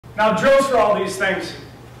Now drills for all these things.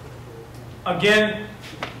 Again,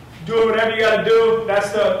 do whatever you got to do.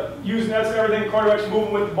 That's everything. Quarterback's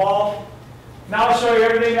moving with the ball. Now I'll show you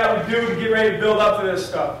everything that we do to get ready to build up to this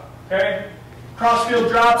stuff. Okay? Cross-field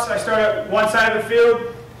drops. I start at one side of the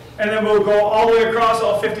field, and then we'll go all the way across,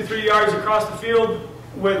 all 53 yards across the field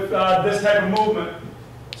with this type of movement.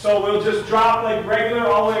 So we'll just drop like regular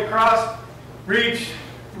all the way across, reach,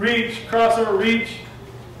 reach, crossover, reach.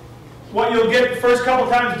 What you'll get the first couple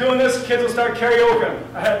times doing this, kids will start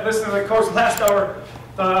karaoke. I had listened to the coach last hour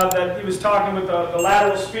that he was talking with the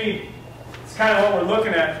lateral speed. It's kind of what we're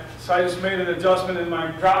looking at. So I just made an adjustment in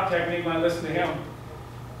my drop technique when I listened to him.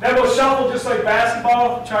 Then we'll shuffle just like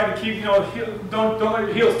basketball. Try to keep, don't let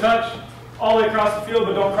your heels touch all the way across the field,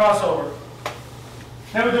 but don't cross over.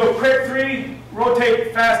 Then we'll do a quick 3,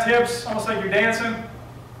 rotate fast hips, almost like you're dancing.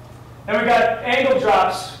 Then we got angle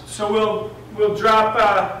drops. So we'll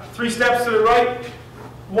drop 3 steps to the right,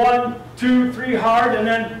 1, 2, 3 hard, and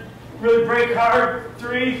then really break hard,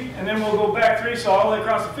 3, and then we'll go back 3. So all the way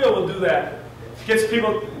across the field, we'll do that. Gets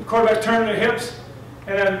people, quarterbacks turning their hips,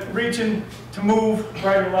 and then reaching to move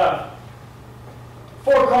right or left.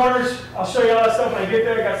 4 corners. I'll show you all that stuff when I get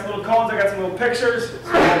there. I got some little cones. I got some little pictures.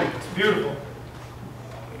 It's beautiful.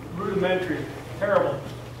 Rudimentary. Terrible.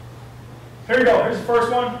 Here we go. Here's the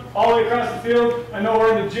first one. All the way across the field. I know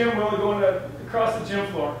we're in the gym. We're only going across the gym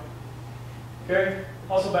floor. Okay?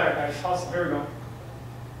 Hustle back, guys. Hustle. Here we go.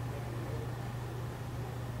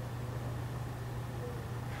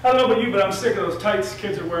 I don't know about you, but I'm sick of those tights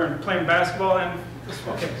kids are wearing playing basketball. And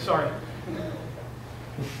okay, sorry.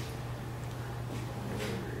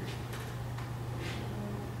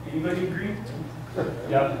 Anybody agree?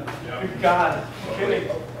 Yeah. Good God. Kidding.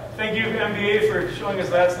 Thank you, NBA, for showing us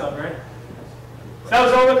that stuff, right? So that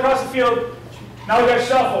was all the way across the field. Now we got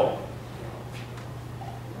shuffle.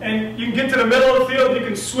 And you can get to the middle of the field, you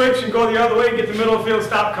can switch and go the other way, get to the middle of the field,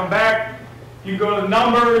 stop, come back. You can go to the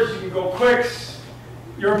numbers, you can go quicks.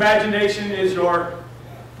 Your imagination is your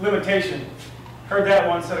limitation. Heard that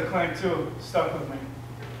once at a clinic too, stuck with me.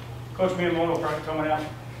 Coach Miyamoto probably told me that.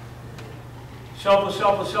 Shuffle,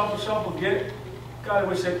 shuffle, shuffle, shuffle, get it. God, I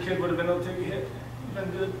wish that kid would have been able to take a hit.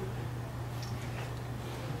 Been good.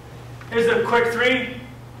 Here's a quick 3,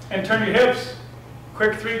 and turn your hips.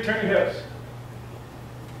 Quick 3, turn your hips.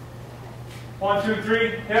 1, 2, 3,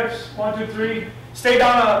 hips. 1, 2, 3. Stay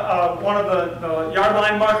down one of the yard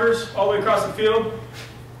line markers all the way across the field.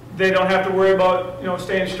 They don't have to worry about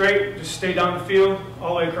staying straight. Just stay down the field all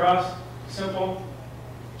the way across. Simple.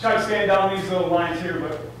 Try to stand down these little lines here,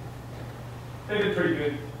 but they did pretty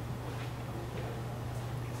good.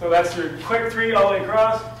 So that's your quick 3 all the way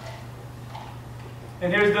across.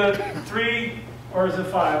 And here's the 3, or is it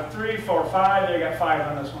 5? 3, 4, 5. There you got 5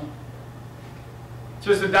 on this one.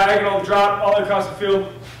 Just a diagonal drop all the way across the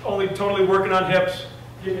field, only totally working on hips,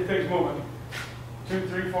 getting your things moving. 2,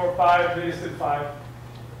 3, 4, 5. They just did 5.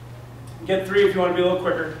 Get 3 if you want to be a little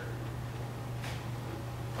quicker.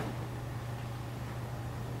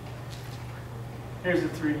 Here's the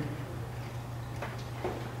 3.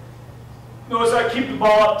 Notice I keep the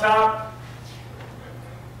ball up top.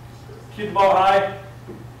 Keep the ball high.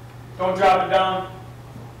 Don't drop it down.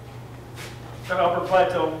 That upper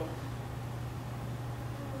plateau.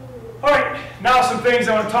 All right, now some things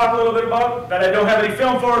I want to talk a little bit about that I don't have any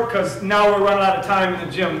film for because now we're running out of time in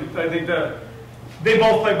the gym. I think they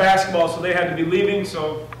both play basketball, so they had to be leaving.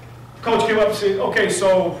 So coach came up and said, okay,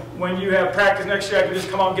 so when you have practice next year, I can just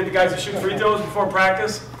come out and get the guys to shoot free throws before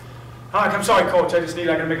practice. I'm sorry, coach, I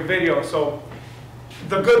gotta make a video. So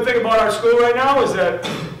the good thing about our school right now is that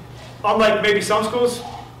unlike maybe some schools,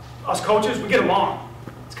 us coaches, we get along.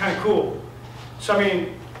 It's kind of cool. So I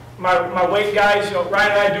mean, my weight guys,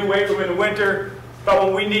 Ryan and I do weight room in the winter, but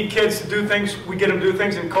when we need kids to do things, we get them to do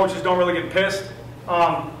things, and coaches don't really get pissed.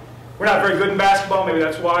 We're not very good in basketball, maybe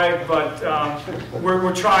that's why, but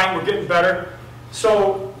we're trying, we're getting better.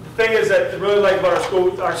 So the thing is that I really like about our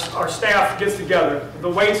school, our staff gets together. The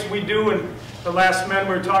weights we do, and the last men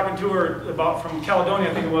we were talking to are about from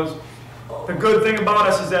Caledonia, I think it was. The good thing about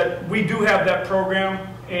us is that we do have that program,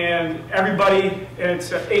 and everybody, and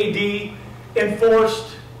it's AD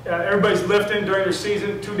enforced. Everybody's lifting during their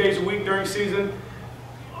season, 2 days a week during season.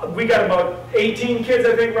 We got about 18 kids,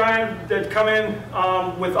 I think, Ryan, that come in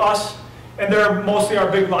with us, and they're mostly our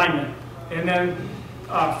big linemen. And then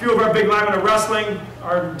a few of our big linemen are wrestling,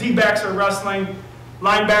 our D-backs are wrestling,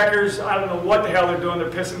 linebackers, I don't know what the hell they're doing, they're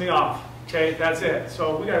pissing me off. Okay, that's it.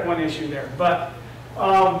 So we got one issue there, but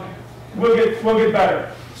we'll get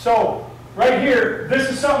better. So right here, this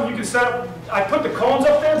is something you can set up. I put the cones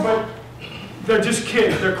up there, but they're just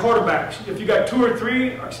kids, they're quarterbacks. If you got 2 or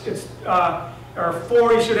 3, or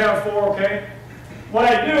 4, you should have 4, okay? What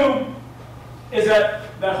I do is that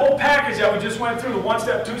whole package that we just went through, the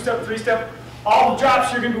 1-step, 2-step, 3-step, all the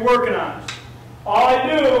drops you're going to be working on. All I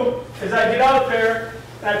do is I get out there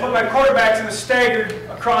and I put my quarterbacks in a staggered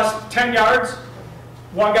across 10 yards.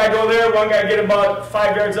 One guy go there, one guy get about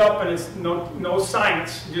 5 yards up, and it's no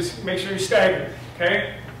science. Just make sure you're staggered,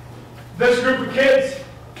 okay? This group of kids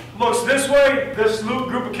looks this way, this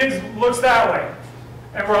group of kids looks that way.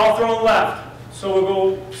 And we're all throwing left. So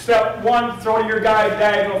we'll go step 1, throw to your guy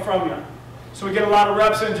diagonal from you. So we get a lot of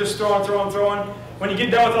reps in, just throwing, throwing, throwing. When you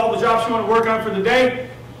get done with all the drops you want to work on for the day,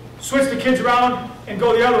 switch the kids around and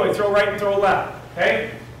go the other way, throw right and throw left,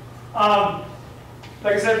 okay?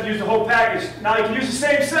 Like I said, use the whole package. Now you can use the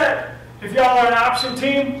same set. If y'all are an option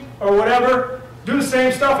team or whatever, do the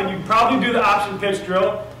same stuff, and you can probably do the option pitch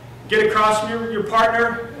drill. Get across from your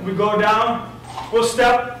partner, and we go down. We'll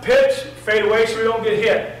step, pitch, fade away so we don't get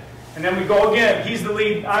hit. And then we go again. He's the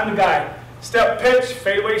lead, I'm the guy. Step, pitch,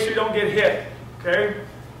 fade away so you don't get hit. Okay?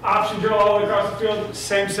 Option drill all the way across the field,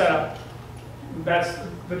 same setup. That's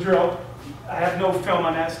the drill. I have no film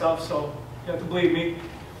on that stuff, so you have to believe me.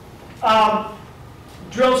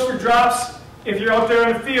 Drills for drops if you're out there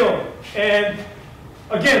in the field. And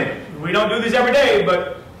again, we don't do these every day,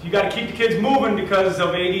 but you got to keep the kids moving because of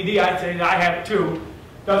ADD. I say I have it too.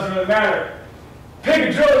 Doesn't really matter. Pick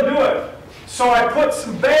a drill and do it. So I put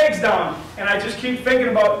some bags down, and I just keep thinking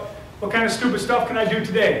about what kind of stupid stuff can I do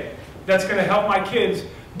today that's going to help my kids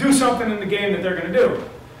do something in the game that they're going to do.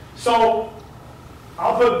 So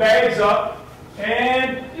I'll put bags up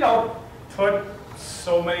and, you know, put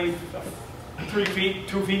so many, 3 feet,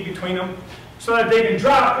 2 feet between them so that they can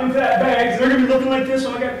drop into that bag. They're going to be looking like this.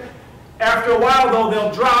 After a while, though,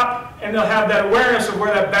 they'll drop and they'll have that awareness of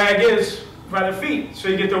where that bag is by their feet. So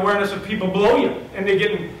you get the awareness of people below you and they're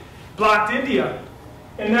getting blocked into you.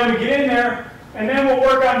 And then we get in there and then we'll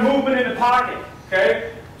work on movement in the pocket.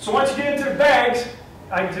 Okay? So once you get into the bags,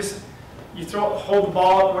 you hold the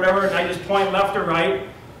ball up, whatever, and I just point left or right.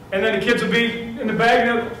 And then the kids will be in the bag,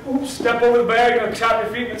 and they'll step over the bag, and they'll chop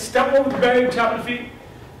their feet, and step over the bag, and chop their feet.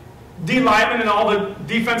 D-linemen and all the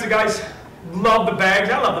defensive guys love the bags.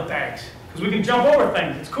 I love the bags, because we can jump over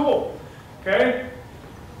things. It's cool. Okay?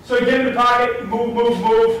 So you get in the pocket, move, move,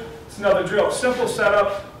 move. It's another drill. Simple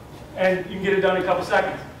setup, and you can get it done in a couple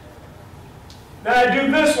seconds. Then I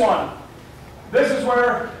do this one. This is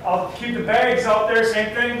where I'll keep the bags out there,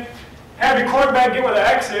 same thing. Have your quarterback get where the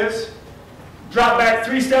X is. Drop back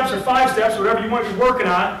 3 steps or 5 steps, whatever you want to be working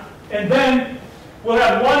on. And then we'll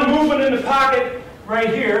have one movement in the pocket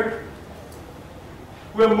right here.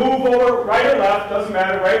 We'll move over right or left, doesn't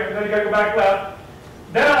matter, right? And then you got to go back left.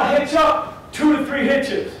 Then I'll hitch up 2 to 3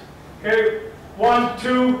 hitches. Okay, 1, 2,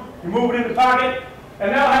 you're moving in the pocket.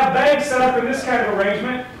 And now I'll have bags set up in this kind of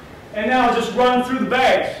arrangement. And now I'll just run through the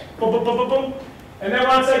bags. Boom, boom, boom, boom, boom. And then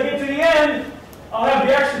once I get to the end, I'll have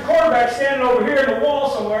the extra quarterback standing over here in the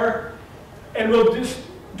wall somewhere. And we'll just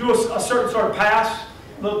do a certain sort of pass,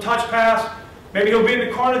 a little touch pass. Maybe he'll be in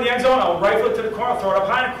the corner of the end zone. I'll rifle it to the corner, throw it up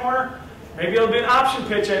high in the corner. Maybe it'll be an option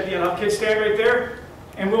pitch at the end. I'll kids stand right there,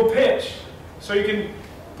 and we'll pitch. So you can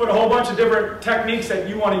put a whole bunch of different techniques that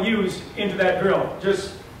you want to use into that drill.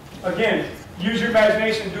 Just, again, use your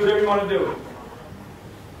imagination, do whatever you want to do.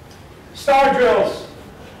 Star drills.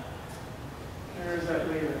 There's that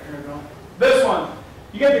later. Here we go. This one.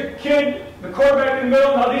 You get the kid, the quarterback in the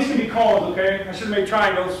middle. Now these can be cones, okay? I should have made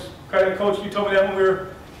triangles. Okay, Coach, you told me that when we were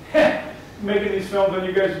making these films when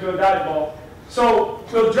you guys were doing dodgeball. So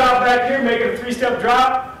we'll drop back here, make it a 3-step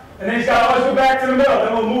drop, and then he's got to always go back to the middle.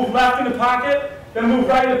 Then we'll move left in the pocket, then move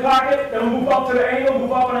right in the pocket, then we'll move up to the angle,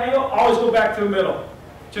 move up an angle, always go back to the middle.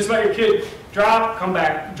 Just let your kid drop, come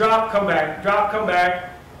back, drop, come back, drop, come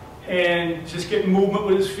back, and just get movement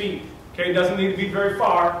with his feet. Okay, it doesn't need to be very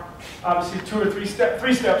far. Obviously, 2 or 3 steps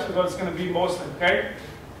is what it's going to be mostly. Okay,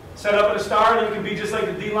 set up at a star, and you can be just like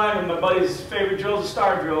the D-line. When my buddy's favorite drill is a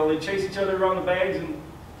star drill. They chase each other around the bags and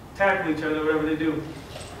tackle each other, whatever they do.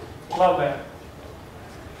 Love that.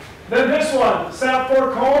 Then this one, set up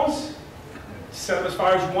 4 cones. Set them as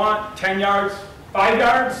far as you want. 10 yards, 5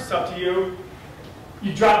 yards. It's up to you.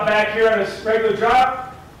 You drop back here on a regular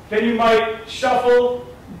drop. Then you might shuffle,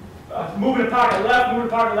 move in the pocket left, move in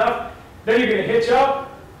the pocket left. Then you're going to hitch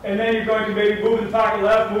up, and then you're going to maybe move in the pocket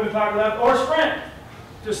left, move in the pocket left, or sprint.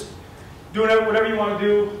 Just doing whatever you want to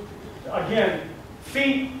do. Again,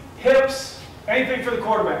 feet, hips, anything for the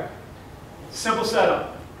quarterback. Simple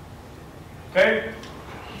setup. Okay?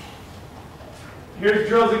 Here's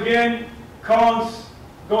drills again. Cones,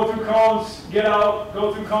 go through cones, get out,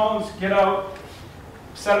 go through cones, get out.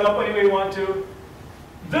 Set it up any way you want to.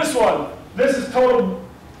 This one, this is total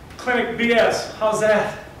clinic BS. How's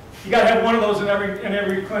that? You got to have one of those in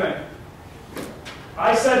every clinic.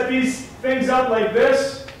 I set these things up like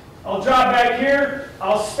this. I'll drop back here.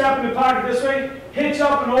 I'll step in the pocket this way, hitch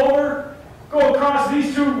up and over, go across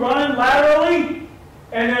these two running laterally,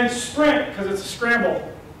 and then sprint because it's a scramble.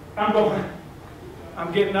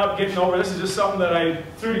 I'm getting up, getting over. This is just something that I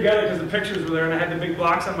threw together because the pictures were there and I had the big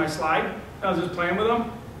blocks on my slide. I was just playing with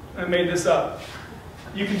them and I made this up.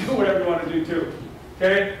 You can do whatever you want to do too.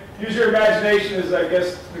 Okay? Use your imagination is, I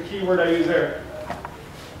guess, the key word I use there.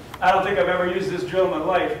 I don't think I've ever used this drill in my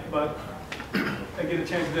life, but I get a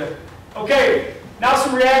chance to do it. Okay, now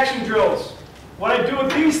some reaction drills. What I do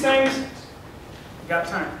with these things, got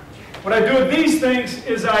time. What I do with these things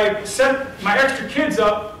is I set my extra kids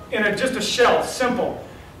up in just a shell, simple.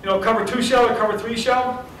 You know, cover 2 shell or cover 3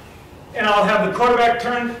 shell. And I'll have the quarterback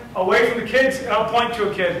turn away from the kids and I'll point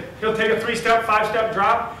to a kid. He'll take a 3-step, 5-step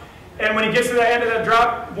drop. And when he gets to the end of that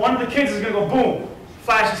drop, one of the kids is going to go boom,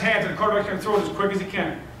 flash his hands, and the quarterback's going to throw it as quick as he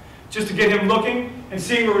can. Just to get him looking and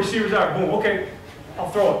seeing where receivers are. Boom, okay, I'll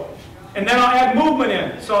throw it. And then I'll add movement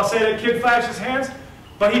in. So I'll say that kid flashed his hands,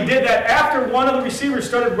 but he did that after one of the receivers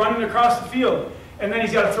started running across the field. And then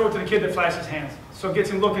he's got to throw it to the kid that flashed his hands. So it gets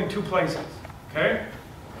him looking 2 places, okay?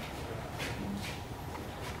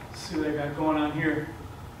 Let's see what I got going on here.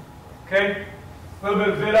 Okay, a little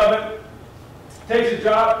bit of vid of it. Takes a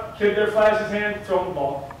drop, kid there flashes his hand, throw him the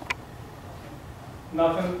ball.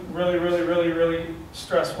 Nothing really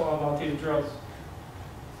stressful about these drills.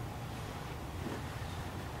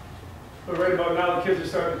 But right about now, the kids are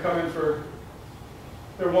starting to come in for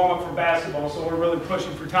their warm-up for basketball, so we're really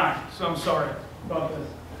pushing for time. So I'm sorry about this.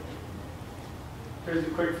 Here's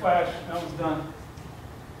a quick flash. That was done.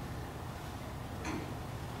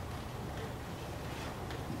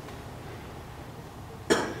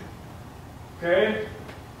 Okay,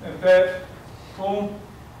 like that. Boom.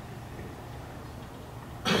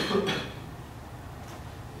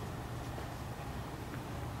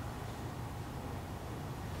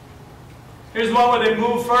 Here's one where they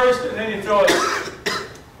move first and then you throw it.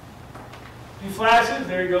 He flashes,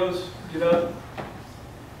 there he goes, get up.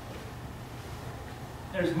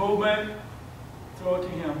 There's movement, throw it to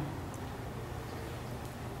him.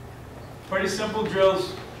 Pretty simple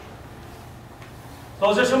drills.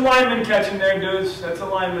 Those are some linemen catching there, dudes. That's a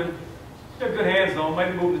lineman. They're good hands though,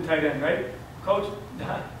 might move the tight end, right? Coach?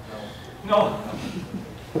 No.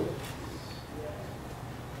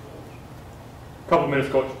 Couple minutes,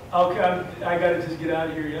 Coach. Okay, I gotta just get out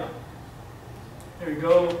of here, yeah. There you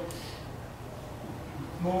go.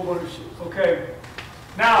 Move on. Okay.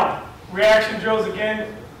 Now, reaction drills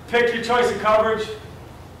again. Pick your choice of coverage.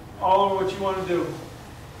 All over what you want to do.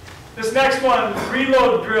 This next one,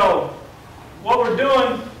 reload drill. What we're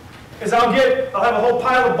doing is I'll have a whole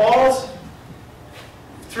pile of balls,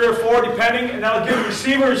 3 or 4 depending, and I'll give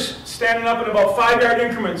receivers standing up in about 5-yard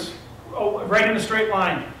increments, right in a straight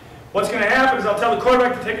line. What's going to happen is I'll tell the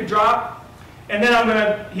quarterback to take a drop, and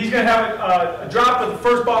then he's going to have a drop with the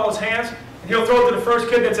first ball in his hands, and he'll throw it to the first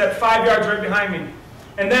kid that's at 5 yards right behind me.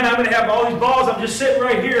 And then I'm going to have all these balls, I'm just sitting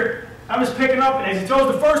right here, I'm just picking up, and as he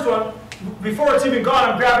throws the first one, before it's even gone,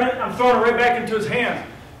 I'm grabbing it, I'm throwing it right back into his hand.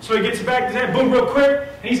 So he gets it back to his hand, boom, real quick,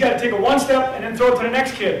 and he's got to take a 1-step and then throw it to the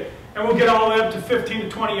next kid. And we'll get all the way up to 15 to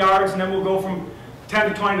 20 yards, and then we'll go from 10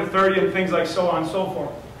 to 20 to 30 and things like so on and so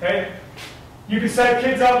forth, okay? You can set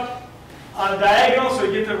kids up on a diagonal, so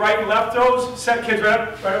you get the right and left throws. Set kids right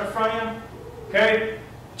up in front of you, okay?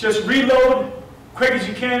 Just reload, quick as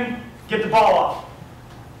you can, get the ball off.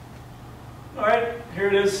 All right, here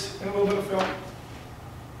it is in a little bit of film.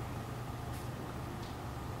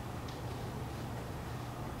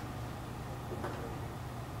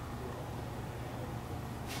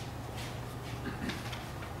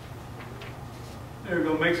 There we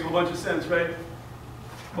go, makes a whole bunch of sense, right?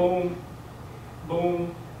 Boom,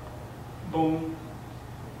 boom, boom.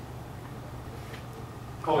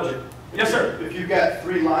 Coach, yes, sir. If you got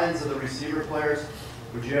 3 lines of the receiver players,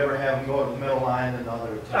 would you ever have them go to the middle line and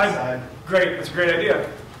another to the side? Great, that's a great idea.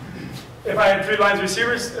 If I had 3 lines of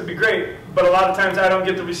receivers, it'd be great. But a lot of times I don't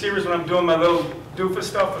get the receivers when I'm doing my little doofus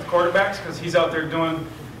stuff with quarterbacks because he's out there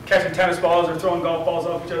catching tennis balls or throwing golf balls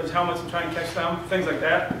off each other's helmets and trying to catch them, things like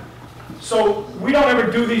that. So we don't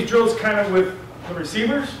ever do these drills kind of with the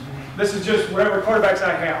receivers. This is just whatever quarterbacks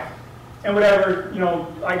I have. And whatever, you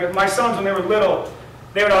know, my sons when they were little,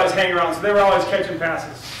 they would always hang around, so they were always catching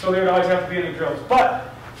passes. So they would always have to be in the drills.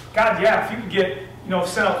 But, God, yeah, if you could get, you know,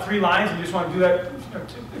 send out 3 lines and you just want to do that, you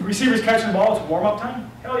know, receivers catching the ball, it's warm-up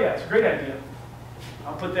time, hell yeah, it's a great idea.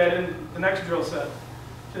 I'll put that in the next drill set.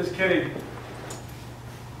 Just kidding.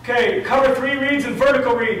 Okay, cover 3 reads and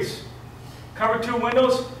vertical reads. Cover 2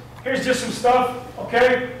 windows. Here's just some stuff,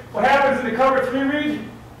 okay? What happens in the cover 3 read?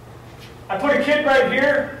 I put a kid right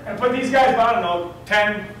here and put these guys about, I don't know,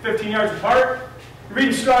 10, 15 yards apart.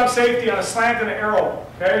 Reading strong safety on a slant and an arrow,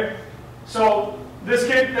 okay? So this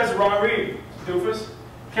kid, that's a wrong read, doofus.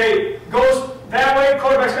 Okay, goes that way,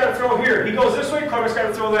 quarterback's got to throw here. He goes this way, quarterback's got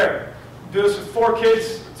to throw there. Do this with 4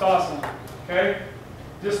 kids, it's awesome, okay?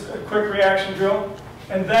 Just a quick reaction drill.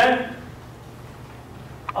 And then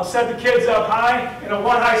I'll set the kids up high in a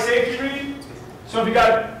 1 high safety read. So if you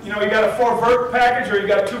got, you got a 4 vert package or you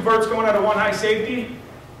got 2 verts going out of 1 high safety,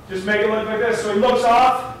 just make it look like this. So he looks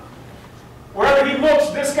off. Wherever he looks,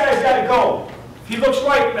 this guy's got to go. If he looks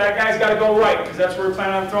right, that guy's got to go right because that's where we're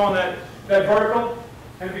planning on throwing that vertical.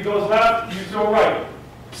 And if he goes left, you throw right.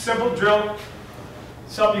 Simple drill.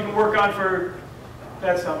 Something you can work on for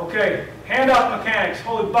that stuff. Okay, hand-off mechanics,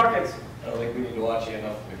 holy buckets. I don't think we need to watch you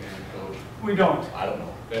enough to be a coach. We don't. I don't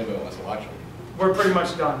know. If anybody wants to watch me. We're pretty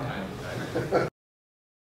much done.